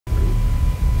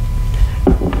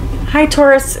Hi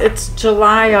Taurus, it's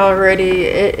July already.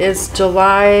 It is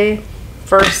July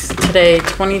 1st today,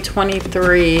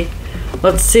 2023.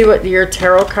 Let's see what your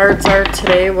tarot cards are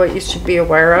today, what you should be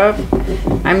aware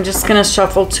of. I'm just going to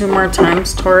shuffle 2 more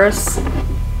times, Taurus.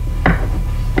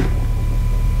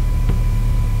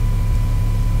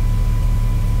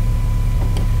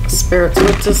 Spirits,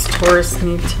 what does Taurus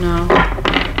need to know?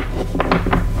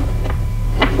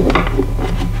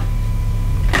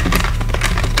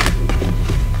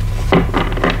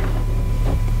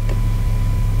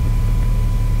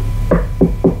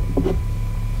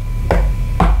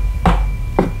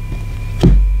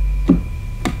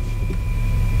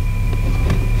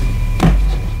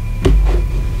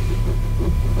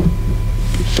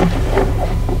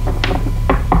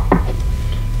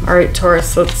 Alright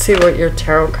Taurus, let's see what your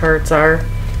tarot cards are.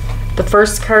 The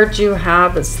first card you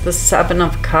have is the 7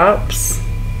 of Cups.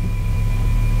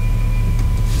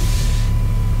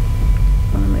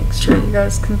 I want to make sure you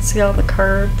guys can see all the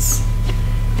cards.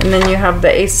 And then you have the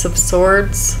Ace of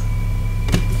Swords.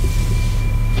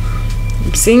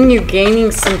 I'm seeing you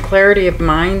gaining some clarity of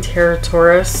mind here,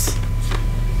 Taurus.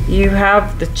 You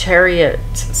have the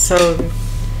Chariot, so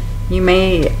you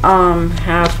may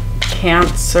have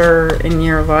Cancer in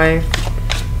your life.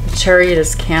 The Chariot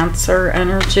is Cancer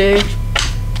energy.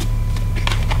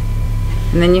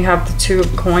 And then you have the 2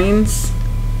 of Coins.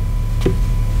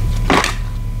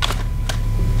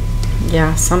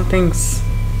 Yeah,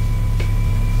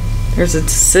 there's a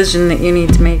decision that you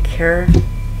need to make here.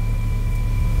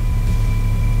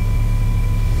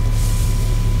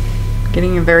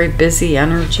 Getting a very busy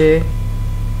energy.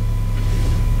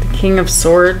 The King of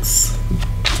Swords.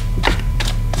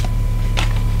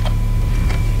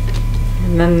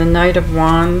 And then the Knight of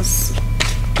Wands.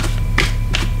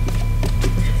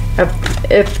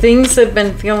 If things have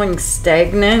been feeling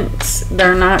stagnant,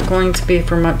 they're not going to be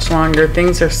for much longer.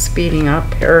 Things are speeding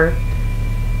up here.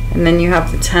 And then you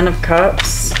have the 10 of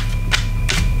Cups.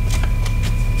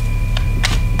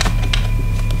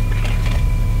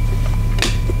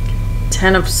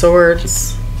 Ten of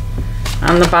Swords.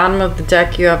 On the bottom of the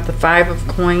deck you have the 5 of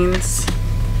Coins.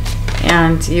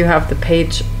 And you have the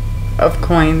Page of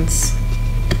Coins.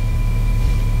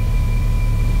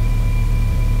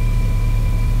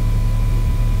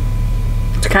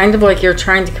 Kind of like you're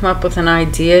trying to come up with an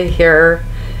idea here.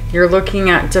 You're looking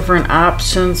at different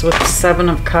options with the 7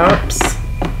 of Cups.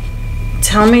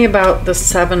 Tell me about the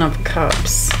 7 of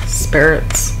Cups,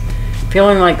 spirits.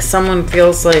 Feeling like someone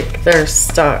feels like they're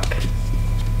stuck.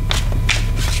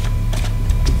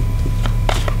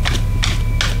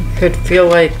 Could feel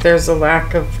like there's a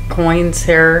lack of coins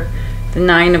here. The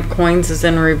 9 of Coins is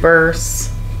in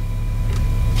reverse.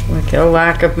 Like a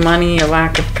lack of money, a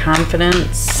lack of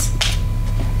confidence.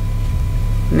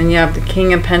 And then you have the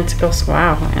King of Pentacles,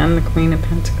 wow, and the Queen of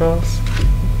Pentacles.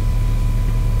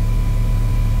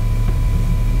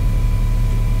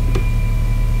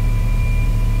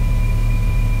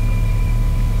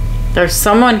 There's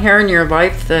someone here in your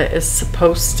life that is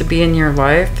supposed to be in your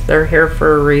life. They're here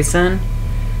for a reason.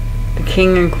 The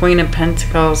King and Queen of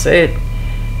Pentacles, it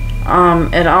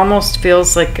almost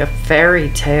feels like a fairy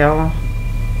tale.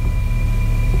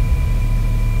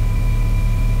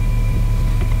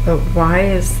 But why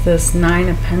is this 9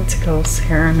 of Pentacles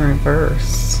here in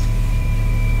reverse?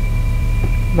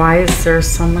 Why is there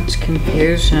so much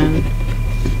confusion?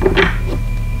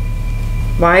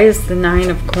 Why is the 9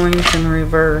 of Coins in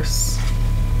reverse?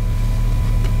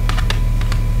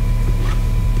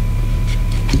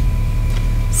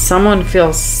 Someone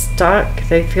feels stuck.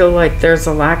 They feel like there's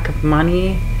a lack of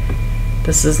money.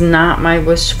 This is not my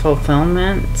wish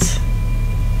fulfillment.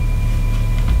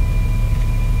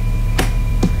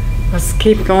 Let's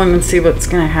keep going and see what's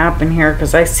going to happen here,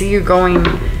 because I see you going,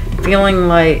 feeling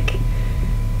like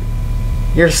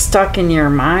you're stuck in your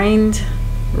mind,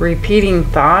 repeating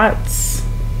thoughts,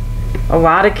 a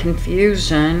lot of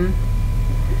confusion,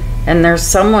 and there's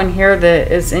someone here that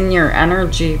is in your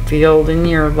energy field, in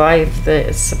your life, that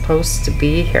is supposed to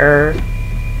be here.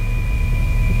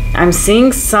 I'm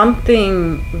seeing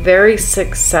something very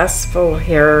successful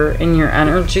here in your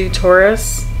energy,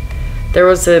 Taurus. There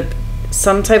was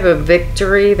some type of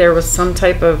victory. There was some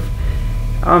type of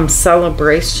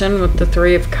celebration with the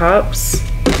 3 of Cups.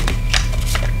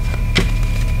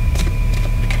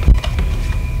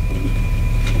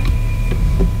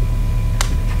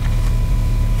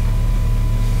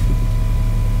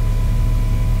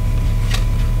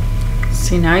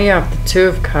 See, now you have the 2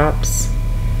 of Cups.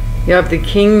 You have the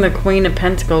King, the Queen of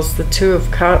Pentacles, the 2 of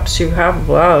Cups. You have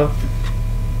love.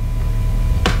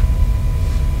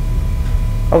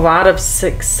 A lot of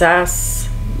success.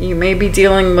 You may be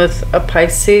dealing with a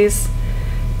Pisces,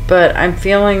 But I'm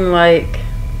feeling like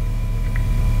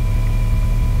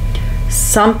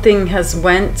something has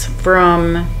went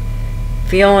from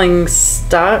feeling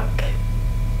stuck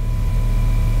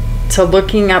to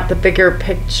looking at the bigger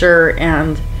picture,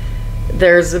 and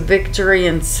there's a victory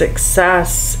and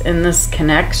success in this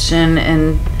connection,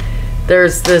 and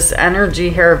there's this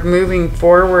energy here of moving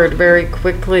forward very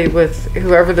quickly with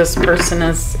whoever this person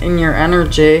is in your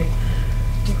energy.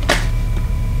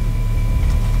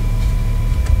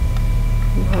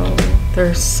 Whoa,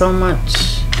 there's so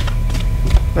much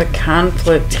of a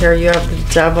conflict here. You have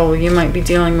the Devil. You might be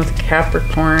dealing with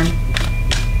Capricorn.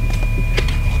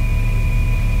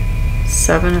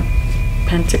 Seven of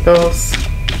Pentacles.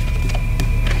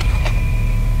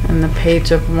 And the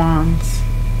Page of Wands.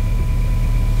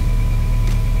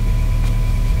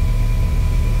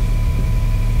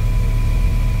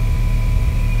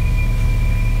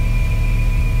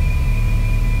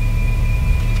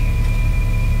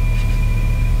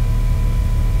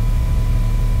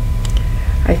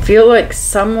 I feel like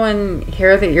someone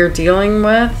here that you're dealing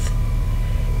with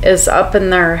is up in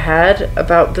their head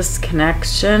about this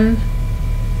connection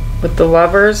with the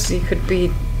Lovers. You could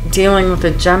be dealing with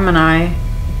a Gemini.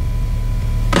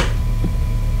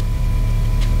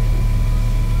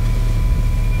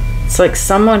 It's like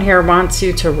someone here wants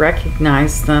you to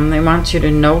recognize them. They want you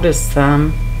to notice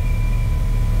them.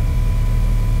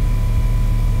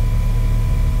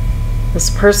 This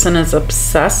person is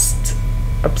obsessed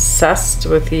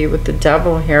with you, with the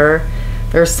Devil here.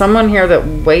 There's someone here that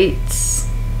waits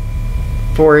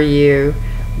for you,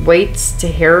 waits to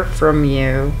hear from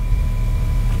you.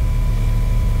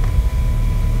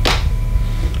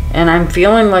 And I'm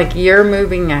feeling like you're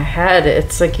moving ahead.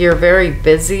 It's like you're very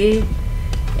busy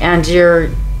and you're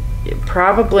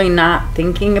probably not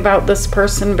thinking about this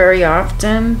person very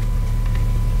often.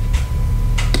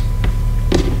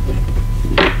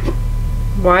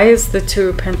 Why is the Two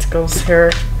of Pentacles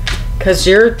here? Because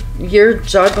you're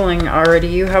juggling already.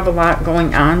 You have a lot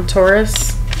going on,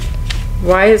 Taurus.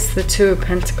 Why is the Two of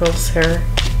Pentacles here?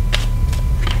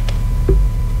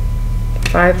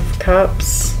 Five of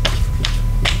Cups.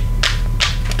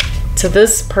 To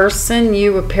this person,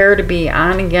 you appear to be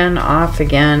on again, off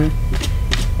again.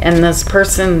 And this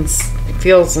person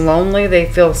feels lonely. They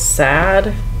feel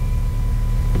sad.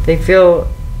 They feel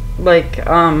like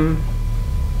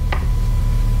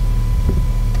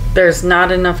there's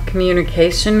not enough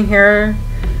communication here.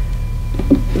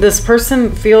 This person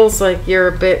feels like you're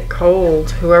a bit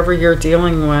cold, whoever you're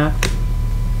dealing with.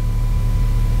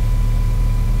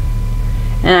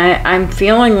 And I'm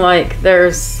feeling like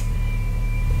there's,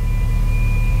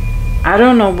 I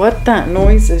don't know what that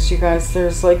noise is, you guys.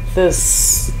 There's like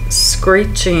this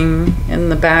screeching in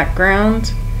the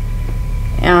background.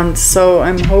 And so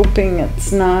I'm hoping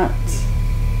it's not,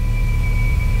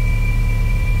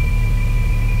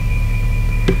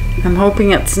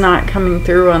 coming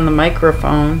through on the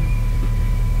microphone.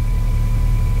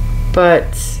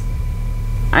 But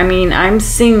I mean, I'm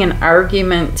seeing an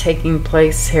argument taking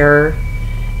place here,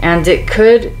 and it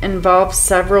could involve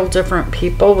several different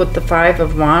people with the Five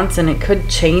of Wands, and it could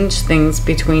change things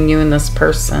between you and this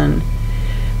person.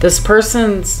 This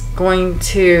person's going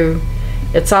to,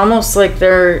 it's almost like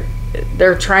they're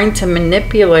trying to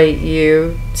manipulate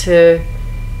you to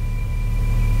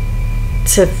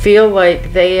feel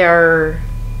like they are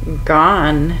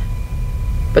gone,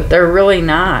 but they're really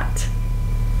not.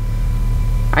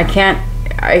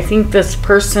 I think this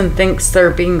person thinks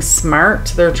they're being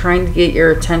smart. They're trying to get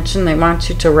your attention. They want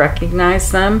you to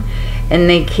recognize them, and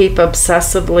they keep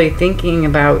obsessively thinking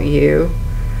about you,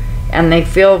 and they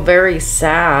feel very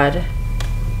sad,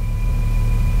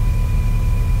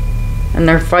 and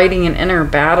they're fighting an inner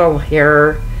battle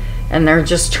here, and they're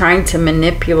just trying to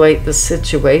manipulate the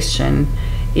situation.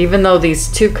 Even though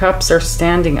these two cups are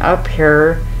standing up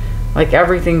here, like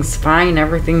everything's fine,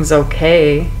 everything's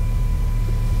okay.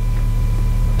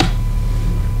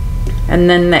 And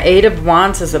then the Eight of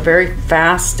Wands is a very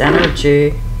fast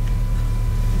energy.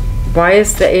 Why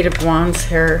is the Eight of Wands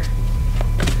here?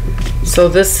 So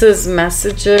this is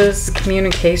messages,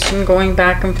 communication going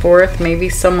back and forth, maybe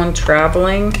someone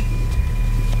traveling.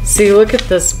 See, look at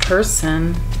this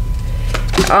person.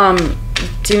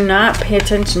 Do not pay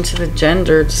attention to the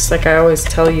gender, just like I always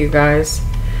tell you guys.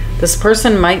 This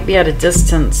person might be at a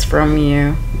distance from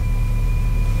you.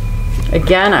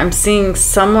 Again, I'm seeing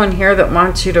someone here that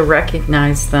wants you to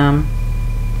recognize them.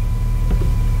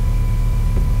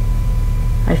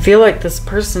 I feel like this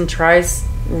person tries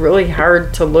really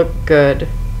hard to look good,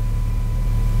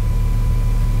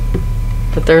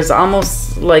 but there's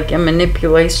almost like a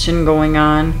manipulation going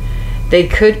on. They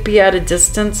could be at a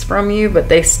distance from you, but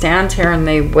they stand here and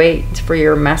they wait for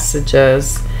your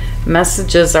messages.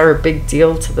 Messages are a big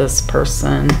deal to this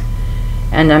person.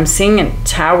 And I'm seeing a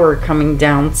tower coming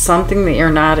down, something that you're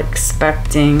not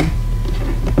expecting.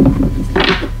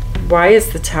 Why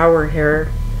is the tower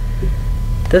here?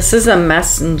 This is a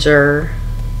messenger.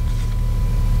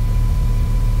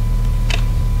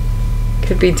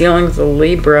 Could be dealing with a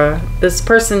Libra. This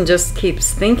person just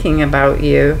keeps thinking about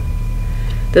you.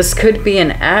 This could be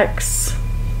an ex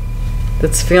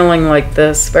that's feeling like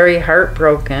this, very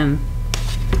heartbroken.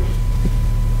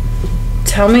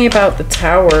 Tell me about the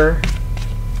tower.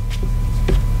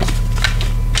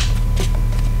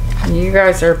 You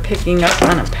guys are picking up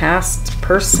on a past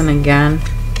person again.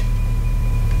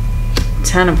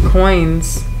 10 of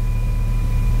coins.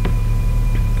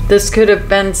 This could have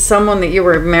been someone that you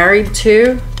were married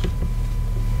to,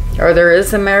 or there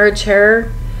is a marriage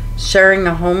here, sharing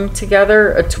a home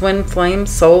together, a twin flame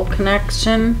soul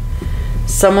connection,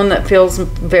 someone that feels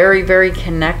very, very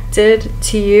connected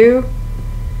to you.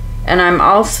 And I'm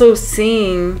also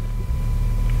seeing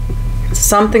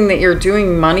something that you're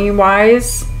doing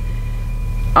money-wise.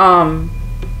 Wow,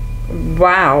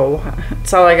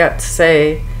 that's all I got to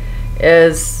say,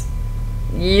 is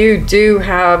you do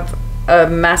have a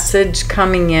message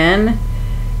coming in,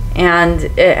 and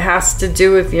it has to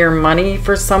do with your money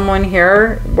for someone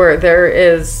here, where there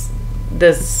is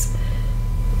this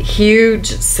huge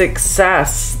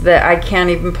success that I can't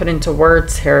even put into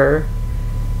words here.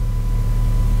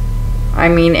 I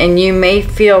mean, and you may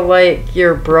feel like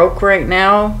you're broke right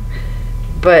now,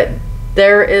 but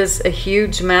there is a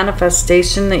huge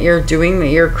manifestation that you're doing, that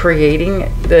you're creating,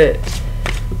 that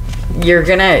you're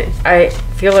gonna, I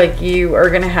feel like you are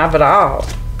gonna have it all.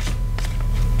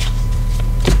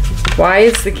 Why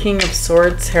is the King of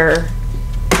Swords here?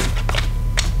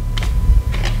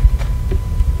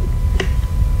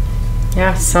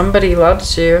 Yeah, somebody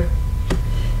loves you.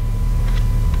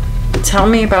 Tell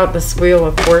me about this Wheel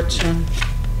of Fortune.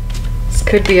 This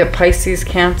could be a Pisces,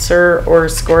 Cancer, or a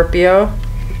Scorpio.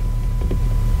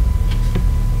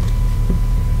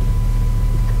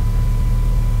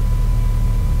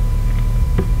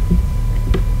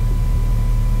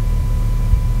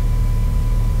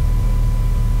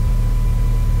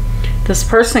 This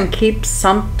person keeps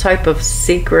some type of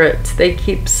secret. They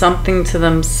keep something to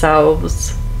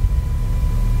themselves.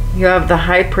 You have the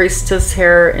High Priestess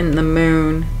here in the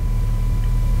Moon.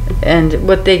 And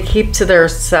what they keep to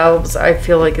themselves, I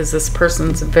feel like, is this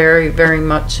person's very, very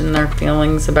much in their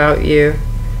feelings about you.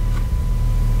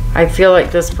 I feel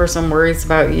like this person worries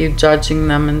about you judging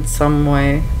them in some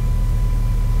way.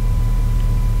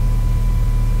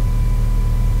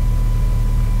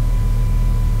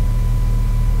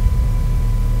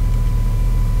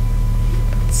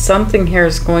 Something here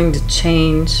is going to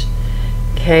change.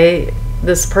 Okay,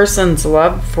 this person's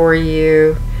love for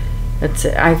you,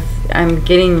 I'm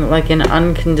getting like an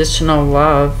unconditional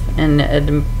love, and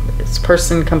this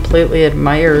person completely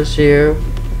admires you.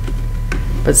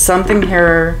 But something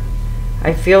here,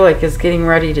 I feel like, is getting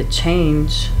ready to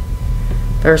change.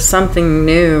 There's something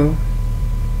new,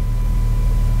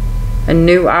 a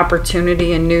new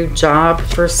opportunity, a new job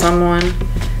for someone.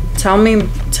 Tell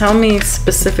me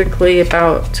specifically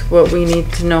about what we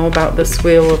need to know about this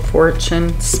Wheel of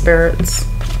Fortune, spirits.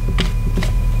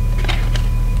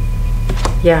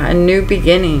 Yeah, a new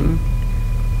beginning.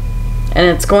 And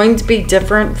it's going to be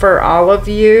different for all of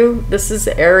you. This is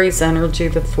Aries energy,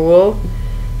 the Fool.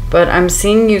 But I'm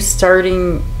seeing you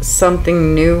starting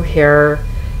something new here.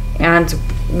 And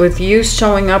with you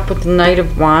showing up with the Knight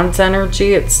of Wands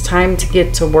energy, it's time to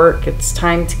get to work. It's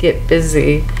time to get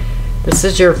busy. This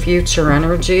is your future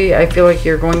energy. I feel like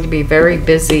you're going to be very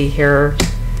busy here.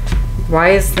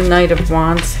 Why is the Knight of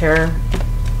Wands here?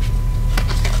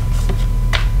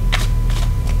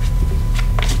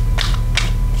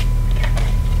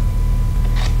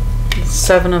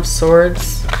 Seven of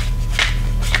Swords.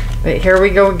 But here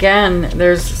we go again.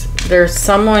 There's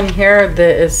someone here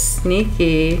that is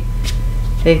sneaky.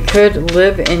 They could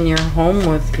live in your home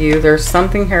with you. There's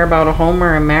something here about a home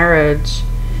or a marriage.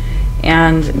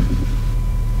 And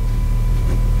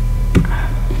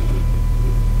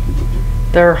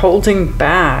they're holding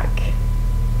back.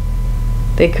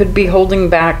 They could be holding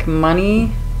back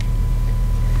money.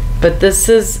 But this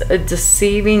is a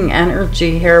deceiving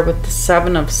energy here with the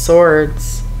Seven of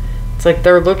Swords. It's like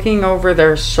they're looking over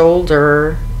their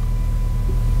shoulder.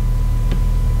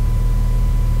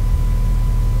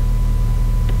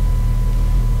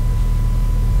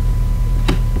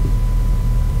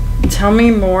 Tell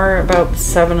me more about the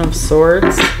Seven of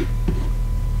Swords.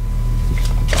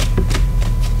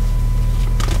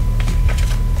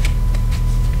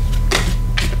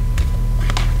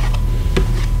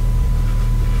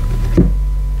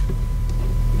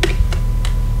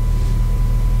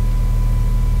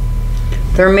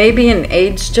 There may be an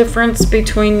age difference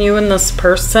between you and this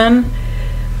person,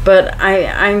 but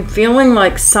I'm feeling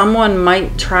like someone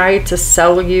might try to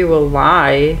sell you a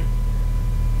lie.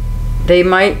 They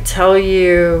might tell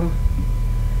you,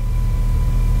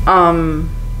 you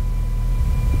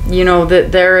know,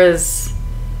 that there is,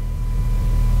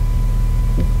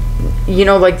 you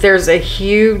know, like there's a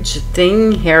huge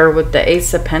thing here with the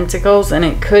Ace of Pentacles, and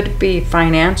it could be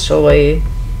financially.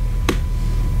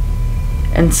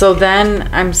 And so then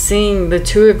I'm seeing the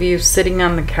two of you sitting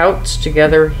on the couch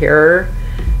together here,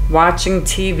 watching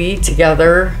TV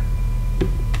together,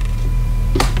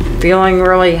 feeling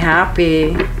really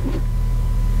happy,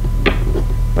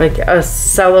 like a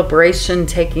celebration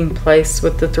taking place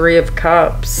with the Three of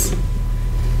Cups.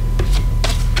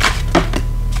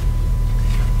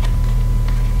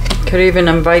 Could even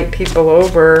invite people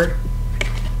over.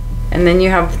 And then you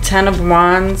have the Ten of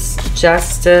Wands,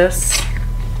 Justice,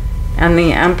 and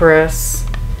the Empress.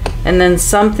 And then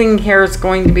something here is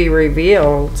going to be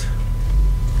revealed.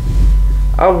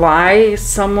 A lie,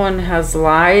 someone has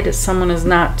lied, someone has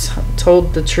not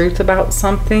told the truth about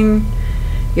something.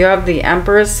 You have the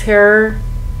Empress here.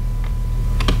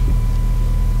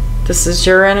 This is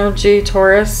your energy,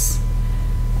 Taurus.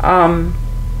 And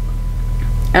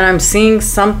I'm seeing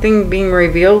something being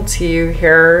revealed to you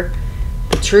here.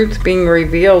 The truth being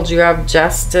revealed. You have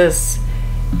Justice,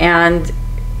 and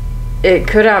it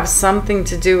could have something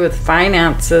to do with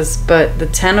finances, but the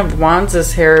Ten of Wands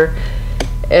is here.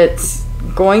 It's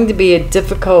going to be a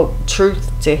difficult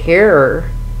truth to hear.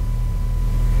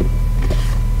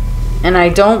 And I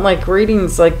don't like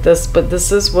readings like this, but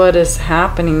this is what is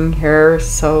happening here.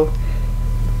 So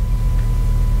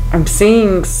I'm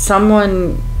seeing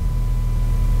someone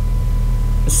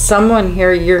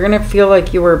here, you're going to feel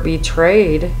like you were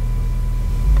betrayed.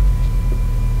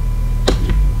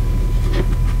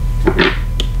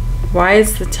 Why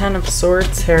is the Ten of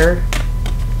Swords here?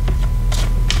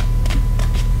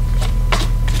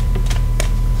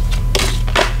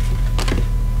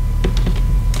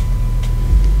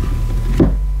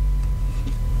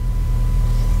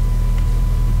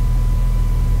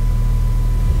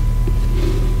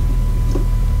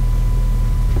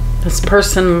 This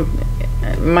person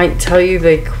might tell you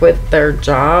they quit their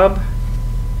job.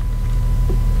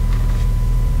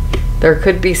 There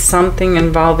could be something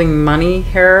involving money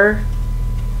here.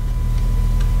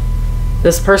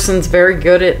 This person's very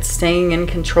good at staying in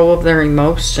control of their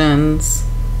emotions.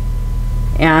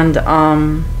 And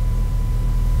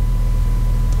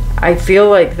I feel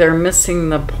like they're missing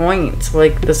the point.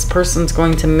 Like this person's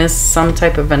going to miss some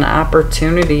type of an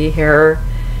opportunity here.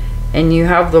 And you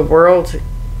have the World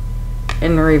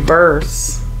in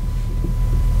reverse.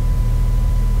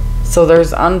 So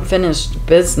there's unfinished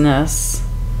business.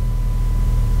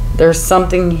 There's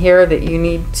something here that you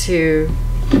need to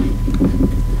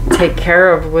take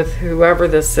care of with whoever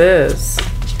this is.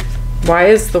 Why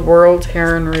is the World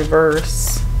here in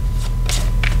reverse?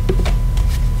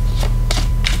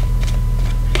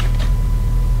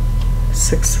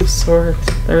 Six of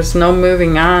Swords. There's no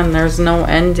moving on. There's no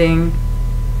ending.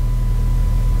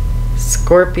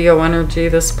 Scorpio energy.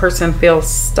 This person feels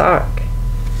stuck.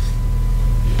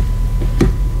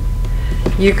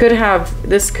 You could have,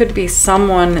 this could be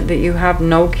someone that you have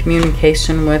no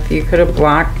communication with. You could have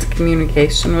blocked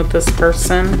communication with this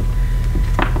person.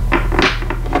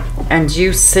 And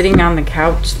you sitting on the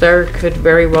couch there could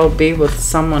very well be with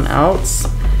someone else.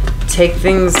 Take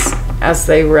things as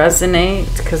they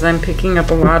resonate, because I'm picking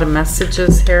up a lot of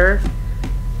messages here.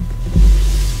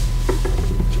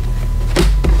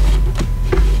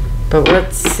 But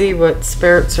let's see what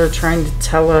spirits are trying to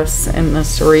tell us in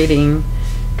this reading,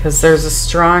 because there's a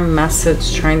strong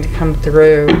message trying to come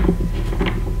through.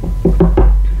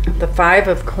 The Five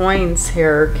of Coins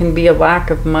here can be a lack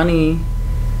of money,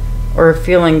 or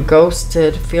feeling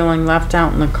ghosted, feeling left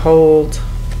out in the cold.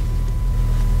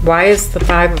 Why is the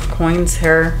Five of Coins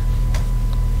here?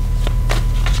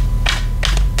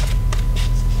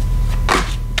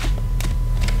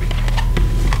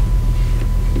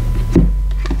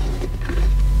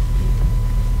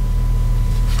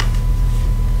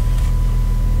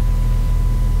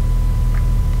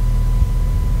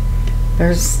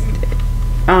 There's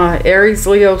Aries,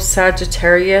 Leo,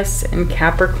 Sagittarius, and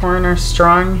Capricorn are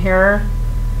strong here.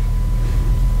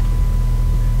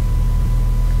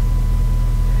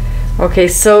 Okay,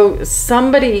 so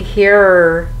somebody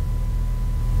here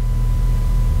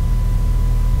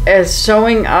is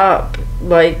showing up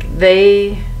like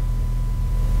they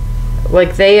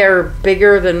are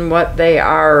bigger than what they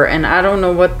are, and I don't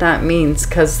know what that means,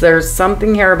 because there's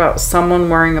something here about someone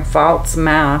wearing a false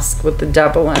mask with the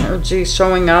devil energy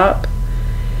showing up,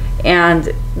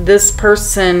 And this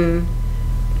person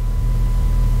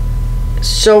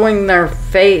showing their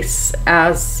face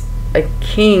as a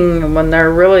king when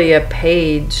they're really a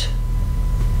page.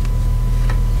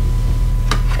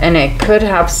 And it could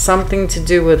have something to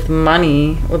do with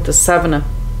money, with the 7 of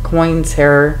coins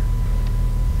here.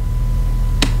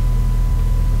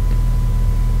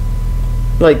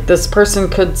 Like, this person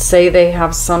could say they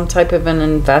have some type of an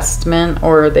investment,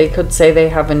 or they could say they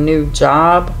have a new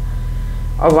job.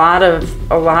 A lot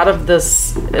of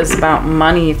this is about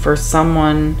money for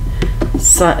someone.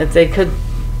 So they could,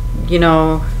 you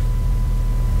know,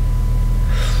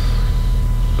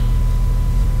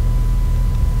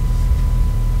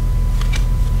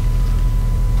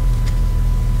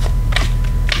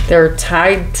 they're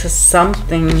tied to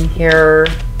something here.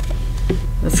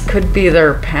 This could be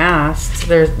their past.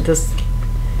 This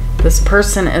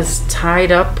person is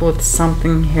tied up with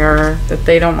something here that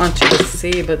they don't want you to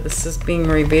see, but this is being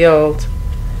revealed.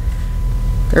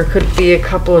 There could be a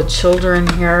couple of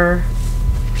children here.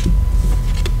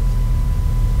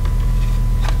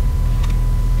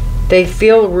 They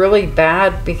feel really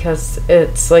bad because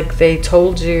it's like they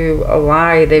told you a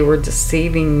lie. They were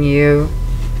deceiving you.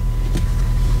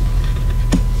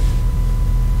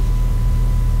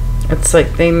 It's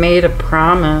like they made a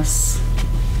promise.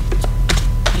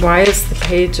 Why is the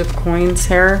Page of Coins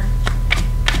here?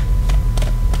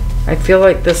 I feel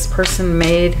like this person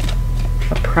made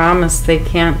a promise they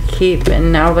can't keep,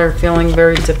 and now they're feeling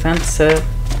very defensive.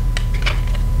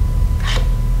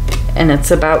 And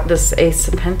it's about this Ace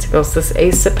of Pentacles. This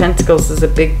Ace of Pentacles is a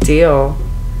big deal.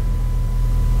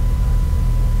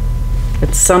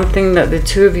 It's something that the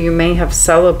two of you may have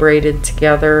celebrated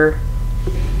together.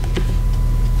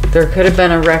 There could have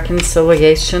been a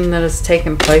reconciliation that has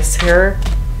taken place here.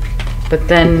 But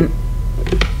then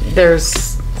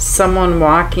there's someone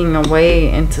walking away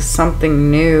into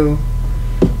something new.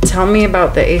 Tell me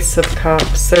about the Ace of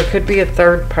Cups. There could be a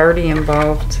third party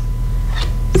involved.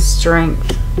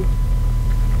 Strength.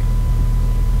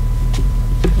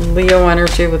 Leo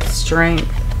energy with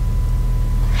strength.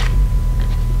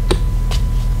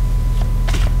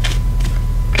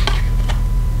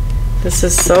 This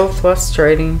is so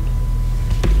frustrating.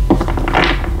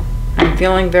 I'm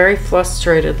feeling very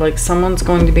frustrated, like someone's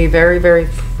going to be very, very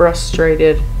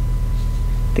frustrated.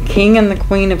 The King and the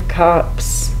Queen of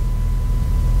Cups.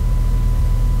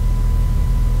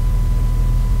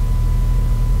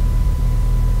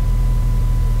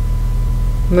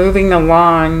 Moving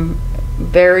along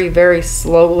very, very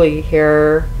slowly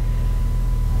here.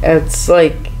 It's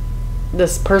like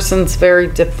this person's very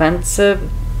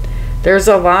defensive. There's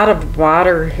a lot of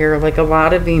water here, like a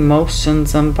lot of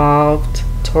emotions involved,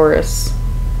 Taurus,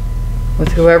 with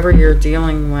whoever you're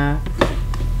dealing with.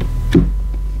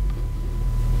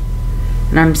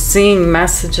 And I'm seeing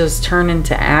messages turn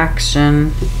into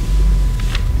action.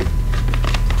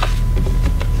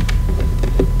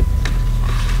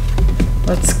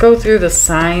 Let's go through the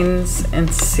signs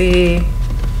and see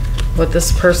what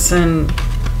this person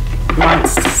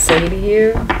wants to say to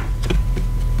you.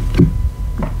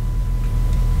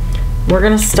 We're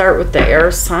going to start with the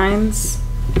air signs.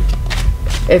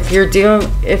 If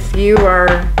you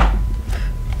are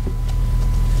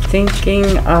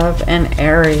thinking of an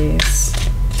Aries,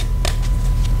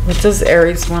 what does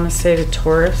Aries want to say to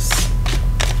Taurus?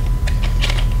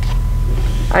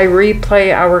 I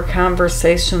replay our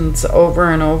conversations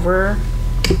over and over.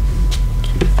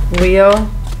 Leo,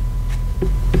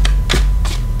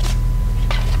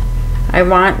 I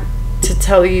want to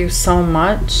tell you so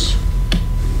much.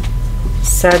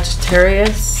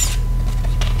 Sagittarius,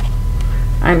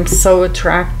 I'm so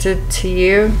attracted to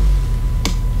you.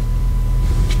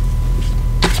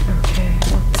 Okay,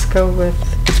 let's go with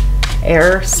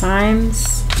air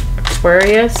signs.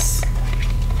 Aquarius,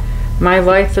 my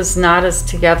life is not as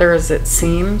together as it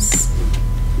seems.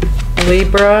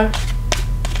 Libra,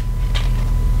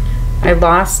 I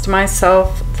lost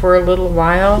myself for a little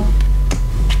while.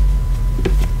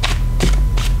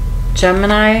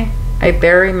 Gemini, I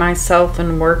bury myself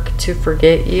in work to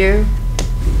forget you.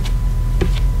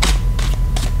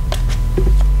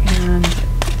 And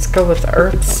let's go with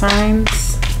earth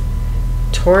signs.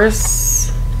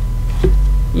 Taurus,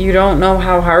 you don't know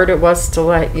how hard it was to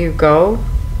let you go.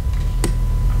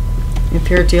 If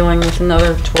you're dealing with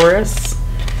another Taurus.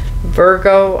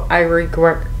 Virgo, I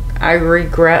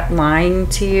regret lying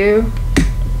to you.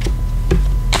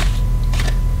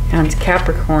 And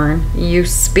Capricorn, you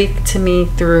speak to me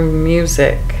through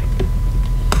music.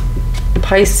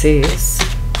 Pisces,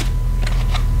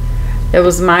 it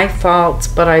was my fault,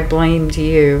 but I blamed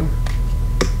you.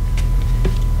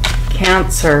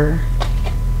 Cancer,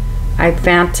 I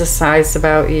fantasize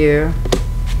about you.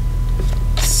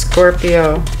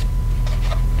 Scorpio,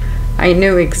 I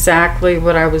knew exactly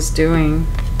what I was doing.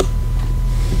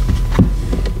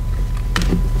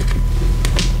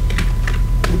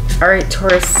 All right,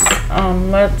 Taurus,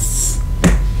 let's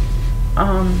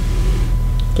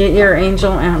get your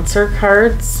angel answer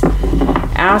cards.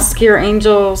 Ask your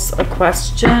angels a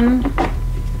question,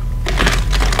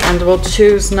 and we'll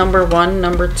choose number 1,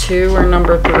 number 2, or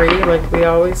number 3 like we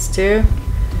always do.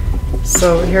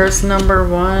 So here's number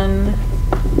 1,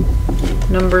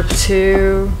 number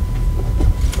 2,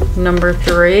 number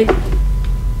 3.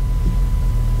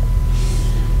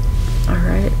 All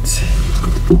right.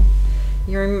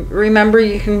 You remember,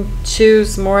 you can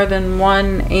choose more than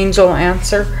one angel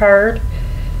answer card.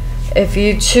 If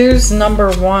you choose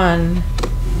number 1,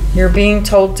 you're being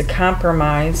told to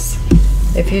compromise.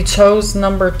 If you chose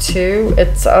number 2,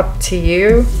 it's up to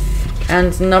you.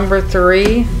 And number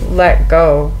 3, let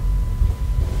go.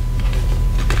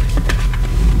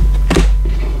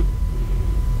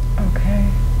 Okay.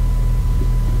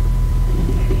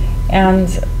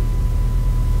 And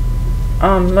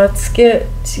let's get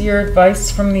your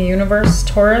advice from the universe,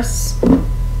 Taurus.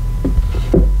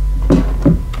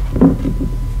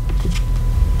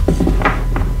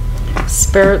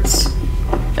 Spirit's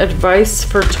advice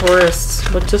for Taurus.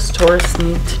 What does Taurus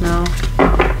need to know?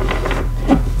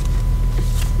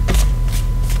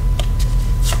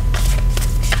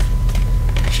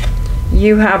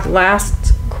 You have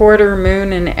last quarter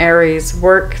moon in Aries.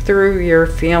 Work through your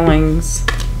feelings.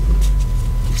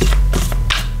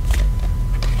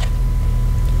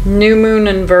 New moon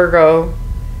in Virgo.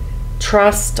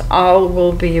 Trust all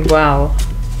will be well.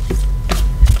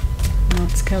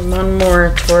 Let's get one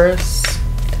more, Taurus.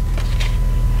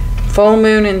 Full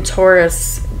moon in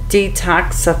Taurus.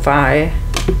 Detoxify.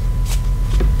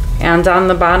 And on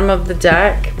the bottom of the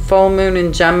deck, full moon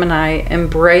in Gemini.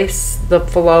 Embrace the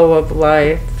flow of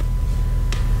life.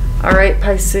 All right,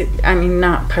 Pisces. I mean,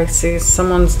 not Pisces.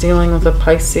 Someone's dealing with a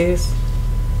Pisces.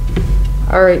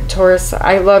 All right, Taurus.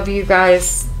 I love you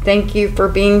guys. Thank you for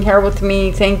being here with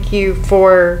me. Thank you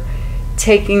for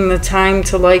taking the time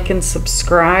to like and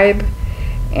subscribe,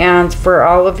 and for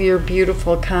all of your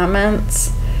beautiful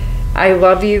comments. I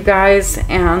love you guys,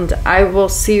 and I will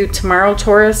see you tomorrow,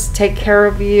 Taurus. Take care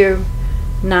of you.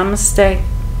 Namaste.